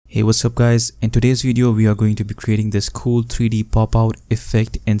Hey, what's up guys? In today's video we are going to be creating this cool 3D pop-out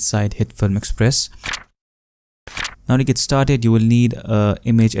effect inside Hitfilm Express. Now to get started you will need an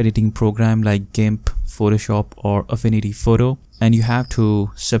image editing program like GIMP, Photoshop or Affinity Photo, and you have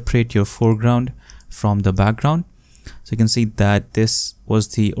to separate your foreground from the background. So you can see that this was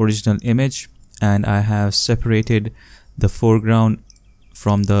the original image and I have separated the foreground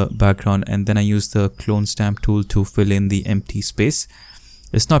from the background, and then I used the clone stamp tool to fill in the empty space.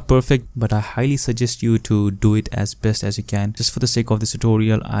 It's not perfect, but I highly suggest you to do it as best as you can. Just for the sake of this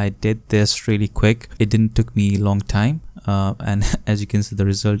tutorial, I did this really quick. It didn't took me a long time, and as you can see the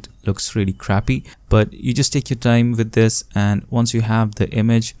result looks really crappy, but you just take your time with this, and once you have the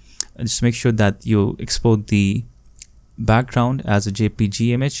image, just make sure that you export the background as a JPG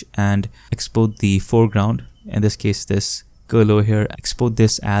image and export the foreground, in this case this girl over here, export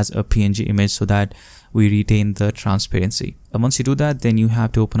this as a PNG image so that we retain the transparency. And once you do that, then you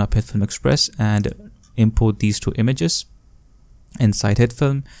have to open up Hitfilm Express and import these two images inside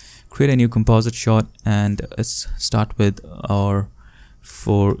Hitfilm, create a new composite shot, and let's start with our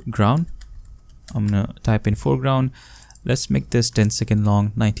foreground. I'm gonna type in foreground. Let's make this 10-second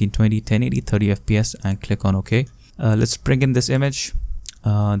long, 1920 1080 30 fps, and click on OK. Let's bring in this image.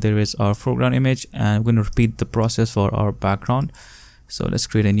 There is our foreground image, and we're going to repeat the process for our background. So let's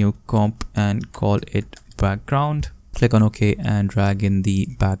create a new comp and call it background. Click on OK and drag in the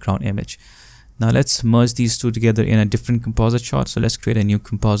background image. Now let's merge these two together in a different composite shot. So let's create a new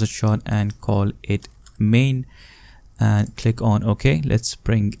composite shot and call it main and click on OK. Let's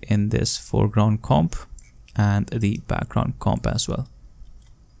bring in this foreground comp and the background comp as well.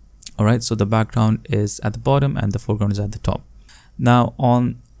 Alright, so the background is at the bottom and the foreground is at the top. Now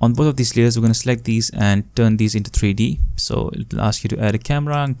on both of these layers, we're going to select these and turn these into 3D. So it'll ask you to add a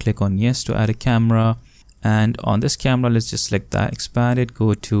camera and click on yes to add a camera. And on this camera, let's just select that, expand it,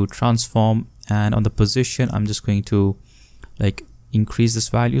 go to transform, and on the position, I'm just going to like increase this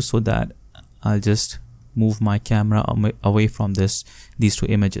value so that I'll just move my camera away from these two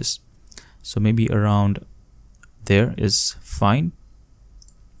images. So maybe around there is fine.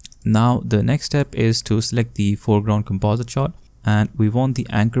 Now the next step is to select the foreground composite shot, and we want the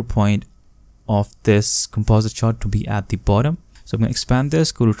anchor point of this composite shot to be at the bottom. So I'm going to expand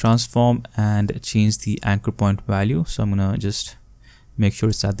this, go to transform and change the anchor point value. So I'm going to just make sure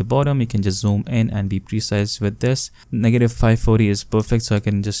it's at the bottom. You can just zoom in and be precise with this. -540 is perfect, so I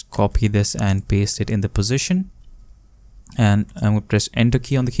can just copy this and paste it in the position. And I'm going to press enter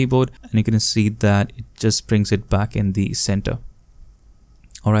key on the keyboard, and you can see that it just brings it back in the center.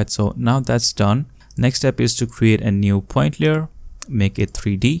 Alright, so now that's done. Next step is to create a new point layer, make it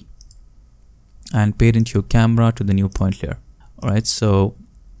 3D, and parent your camera to the new point layer. Alright, so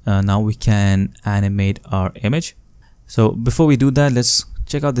now we can animate our image. So before we do that, let's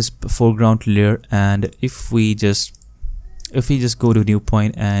check out this foreground layer, and if we just go to new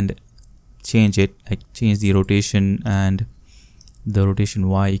point and change it, like change the rotation and the rotation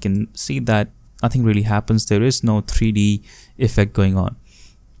Y, you can see that nothing really happens. There is no 3D effect going on.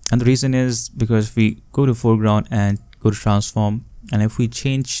 And the reason is because if we go to foreground and go to transform, and if we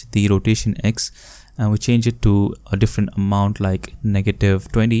change the rotation X and we change it to a different amount like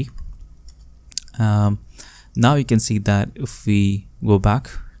 -20, now you can see that if we go back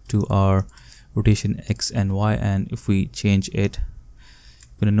to our rotation X and Y, and if we change it,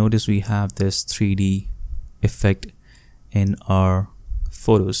 you're going to notice we have this 3D effect in our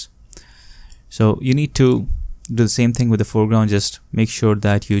photos. So you need to do the same thing with the foreground. Just make sure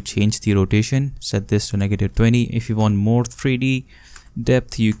that you change the rotation, set this to -20. If you want more 3D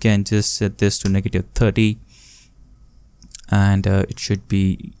depth, you can just set this to -30, and it should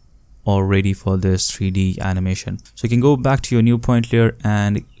be all ready for this 3D animation. So you can go back to your new point layer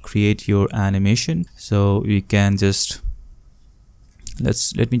and create your animation. So you can just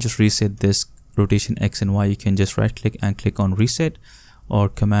let me just reset this rotation X and Y. You can just right click and click on reset, or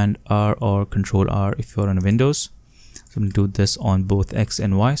Command R or Control R if you're on Windows. So I'm going to do this on both X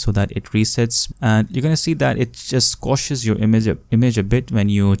and Y so that it resets, and you're going to see that it just squashes your image a bit when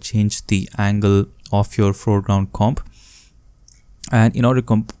you change the angle of your foreground comp. And in order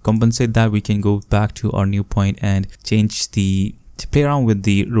to compensate that, we can go back to our new point and play around with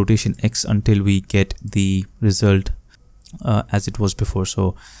the rotation X until we get the result as it was before.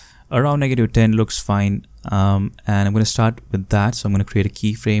 So around -10 looks fine, and I'm going to start with that. So I'm going to create a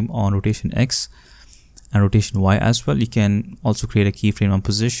keyframe on rotation X and rotation Y as well. You can also create a keyframe on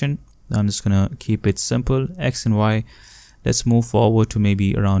position. I'm just going to keep it simple, X and Y. Let's move forward to maybe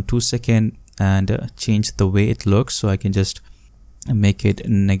around 2 seconds and change the way it looks. So I can just make it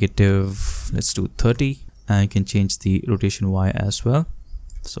let's do 30, and you can change the rotation Y as well.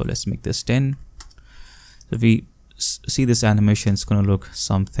 So let's make this 10. So if we see this animation, it's going to look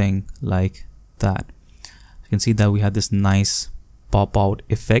something like that. You can see that we have this nice pop out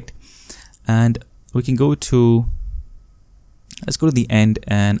effect, and we can go to, let's go to the end,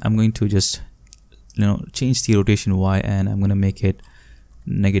 and I'm going to just change the rotation Y, and I'm going to make it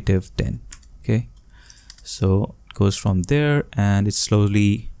 -10. Okay, so it goes from there, and it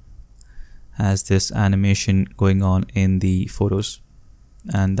slowly has this animation going on in the photos,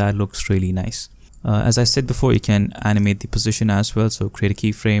 and that looks really nice. As I said before, you can animate the position as well. So create a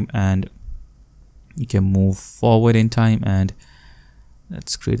keyframe, and you can move forward in time, and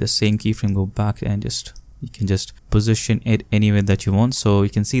let's create the same keyframe, go back, and you can just position it anywhere that you want. So you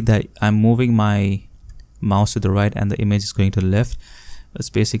can see that I'm moving my mouse to the right and the image is going to the left. It's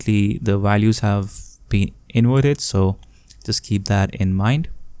basically the values have been inverted, so just keep that in mind.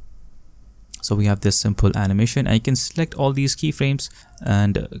 So we have this simple animation, and you can select all these keyframes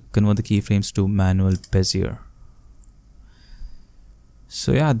and convert the keyframes to manual bezier.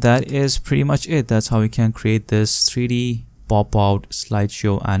 So yeah, that is pretty much it. That's how we can create this 3D pop-out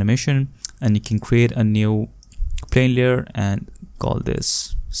slideshow animation, and you can create a new plane layer and call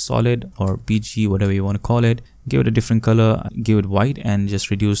this solid or BG, whatever you want to call it. Give it a different color, give it white, and just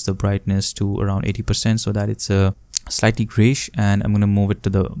reduce the brightness to around 80% so that it's a slightly grayish, and I'm going to move it to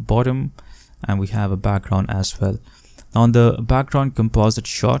the bottom, and we have a background as well. Now on the background composite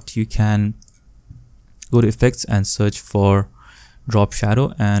shot, you can go to effects and search for drop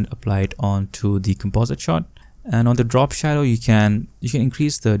shadow and apply it onto the composite shot. And on the drop shadow, you can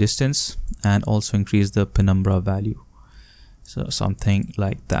increase the distance and also increase the penumbra value, so something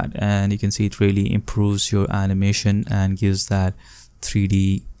like that, and you can see it really improves your animation and gives that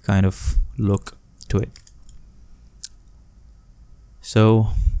 3D kind of look to it. So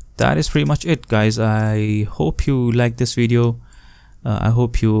that is pretty much it, guys. I hope you liked this video. I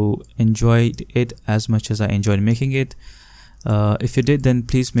hope you enjoyed it as much as I enjoyed making it. If you did, then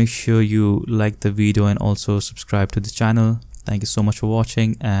please make sure you like the video and also subscribe to the channel. Thank you so much for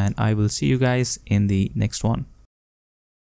watching, and I will see you guys in the next one.